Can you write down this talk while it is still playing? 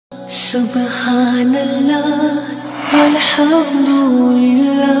Subhanallah,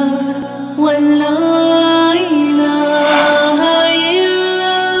 walhamdulillah, wa la ilaha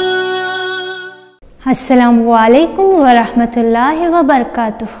illallah. Assalamu alaikum wa rahmatullahi wa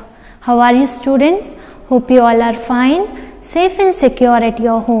barakatuh. How are you, students? Hope you all are fine, safe and secure at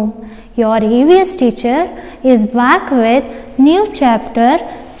your home. Your EVS teacher is back with new chapter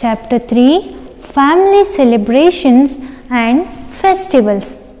 3, Family Celebrations and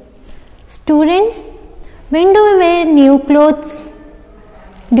Festivals. Students, when do we wear new clothes?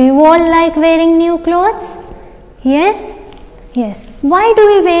 Do you all like wearing new clothes? Yes? Yes. Why do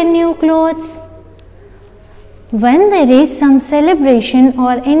we wear new clothes? When there is some celebration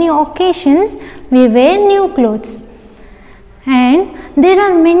or any occasions, we wear new clothes. And there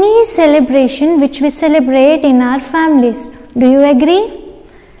are many celebrations which we celebrate in our families. Do you agree?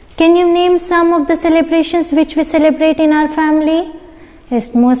 Can you name some of the celebrations which we celebrate in our family?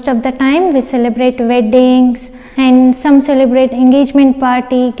 Yes, most of the time we celebrate weddings and some celebrate engagement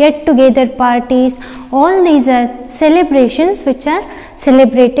party, get together parties. All these are celebrations which are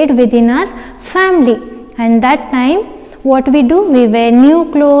celebrated within our family. And that time what we do, we wear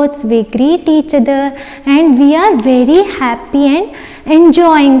new clothes, we greet each other and we are very happy and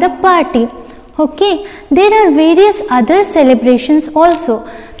enjoying the party. Okay, there are various other celebrations also.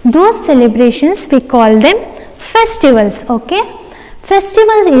 Those celebrations we call them festivals. Okay,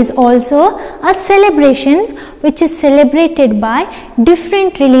 festivals is also a celebration which is celebrated by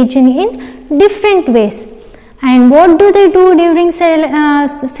different religion in different ways. And what do they do during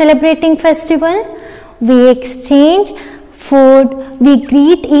celebrating festival? We exchange food, we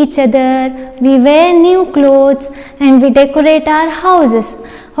greet each other, we wear new clothes and we decorate our houses.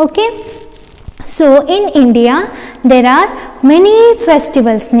 Okay, so in India there are many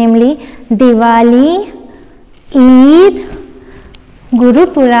festivals, namely Diwali, Eid, Guru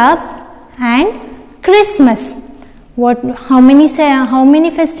Purab and Christmas. How many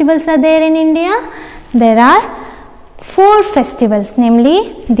festivals are there in India? There are 4 festivals,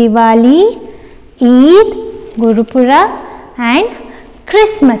 namely Diwali, Eid, Guru Purab and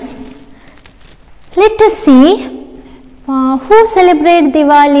Christmas. Let us see who celebrate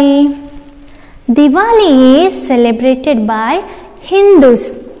Diwali. Diwali is celebrated by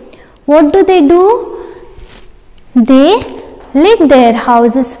Hindus. What do? They lit their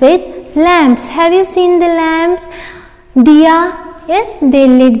houses with lamps. Have you seen the lamps? Diya. Yes, they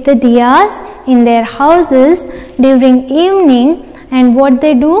lit the diyas in their houses during evening, and what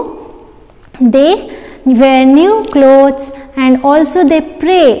they do? They wear new clothes and also they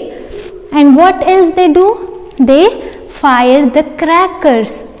pray. And what else they do? They fire the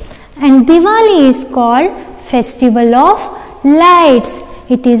crackers. And Diwali is called Festival of Lights.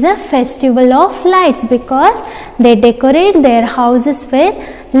 It is a festival of lights because they decorate their houses with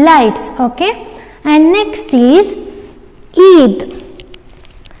lights. Okay, and next is Eid.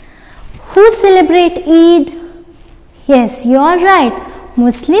 Who celebrate Eid? Yes, you are right.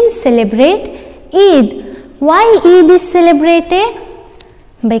 Muslims celebrate Eid. Why Eid is celebrated?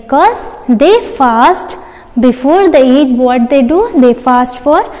 Because they fast before the Eid. What they do? They fast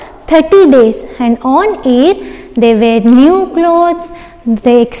for 30 days, and on Eid they wear new clothes,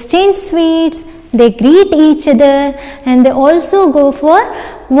 they exchange sweets, they greet each other and they also go for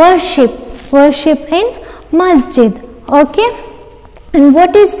worship in masjid. Okay, and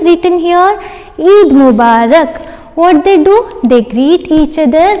what is written here? Eid Mubarak. What they do? They greet each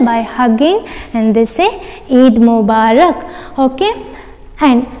other by hugging and they say Eid Mubarak. Okay,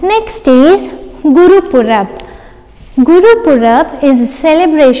 and next is Guru Purab. Guru Purab is a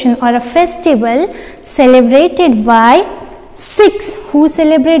celebration or a festival celebrated by Sikhs. Who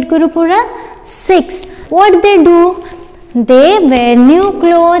celebrate Guru Purab? Sikhs. What they do? They wear new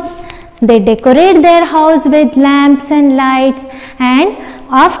clothes, they decorate their house with lamps and lights, and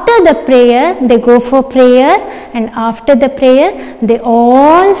after the prayer they go for prayer, and after the prayer they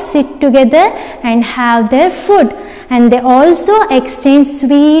all sit together and have their food, and they also exchange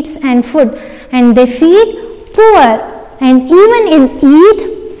sweets and food and they feed poor. And even in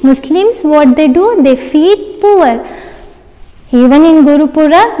Eid, Muslims, what they do? They feed poor. Even in Guru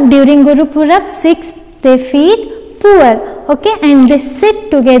Purab, during Guru Purab, Sikhs, they feed poor. Okay, and they sit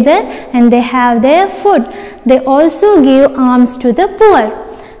together and they have their food. They also give alms to the poor.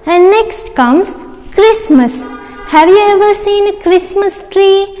 And next comes Christmas. Have you ever seen a Christmas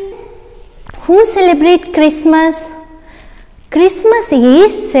tree? Who celebrate Christmas? Christmas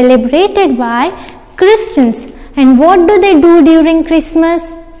is celebrated by Christians. And what do they do during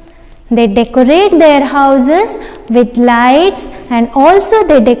Christmas? They decorate their houses with lights and also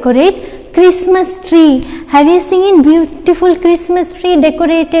they decorate Christmas tree. Have you seen beautiful Christmas tree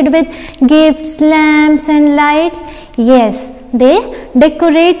decorated with gifts, lamps and lights? Yes, they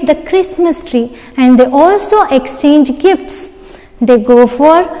decorate the Christmas tree and they also exchange gifts. They go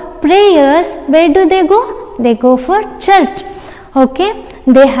for prayers. Where do they go? They go for church. Okay,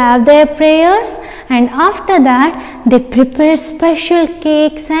 they have their prayers and after that they prepare special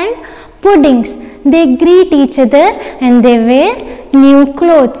cakes and puddings. They greet each other and they wear new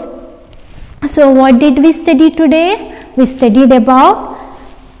clothes. So what did we study today? We studied about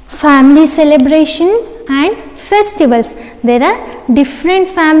family celebration and festivals. There are different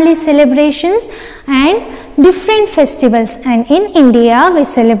family celebrations and different festivals, and in India we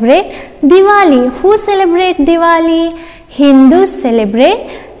celebrate Diwali. Who celebrate Diwali? Hindus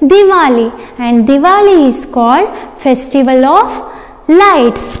celebrate Diwali, and Diwali is called Festival of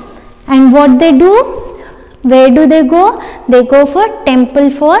Lights. And what they do? Where do they go? They go for temple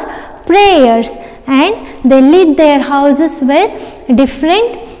for prayers and they lit their houses with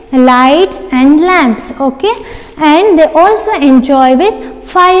different lights and lamps. Okay, and they also enjoy with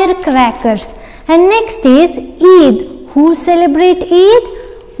firecrackers. And next is Eid. Who celebrate Eid?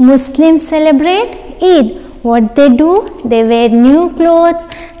 Muslims celebrate Eid. What they do? They wear new clothes.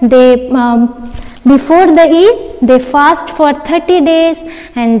 They before the Eid, they fast for 30 days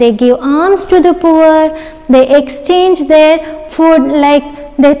and they give alms to the poor. They exchange their food, like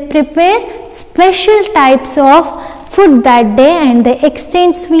they prepare special types of food that day and they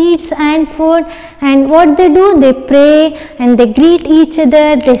exchange sweets and food. And what they do? They pray and they greet each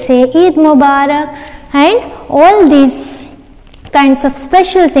other. They say Eid Mubarak, and all these kinds of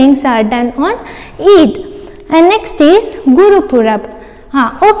special things are done on Eid. And next is Guru Purab.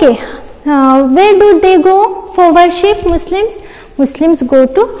 Okay, where do they go for worship? Muslims go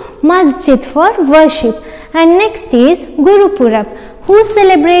to masjid for worship. And next is Guru Purab. Who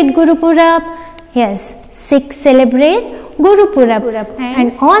celebrate Guru Purab? Yes, Sikhs celebrate Guru Purab.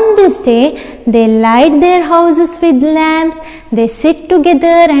 And on this day they light their houses with lamps. They sit together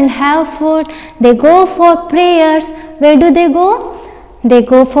and have food. They go for prayers. Where do they go? They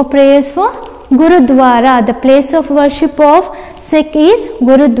go for prayers for Gurudwara. The place of worship of Sikh is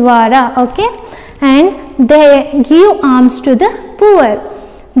Gurudwara. Okay, and they give alms to the poor.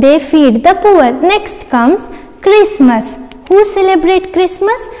 They feed the poor. Next comes Christmas. Who celebrate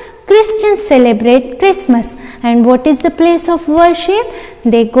Christmas? Christians celebrate Christmas. And what is the place of worship?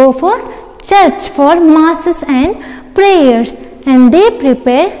 They go for church for masses and prayers. And they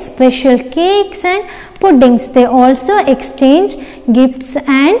prepare special cakes and puddings. They also exchange gifts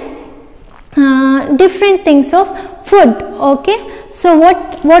and different things of food. Okay, so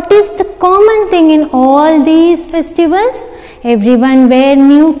what is the common thing in all these festivals? Everyone wear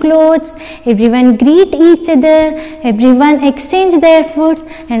new clothes, everyone greet each other, everyone exchange their foods,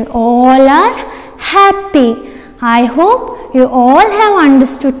 and all are happy. I hope you all have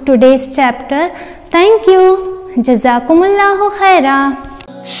understood today's chapter. Thank you. Jazakumullahu khaira.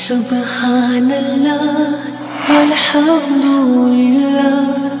 Subhanallah walhamdulillah.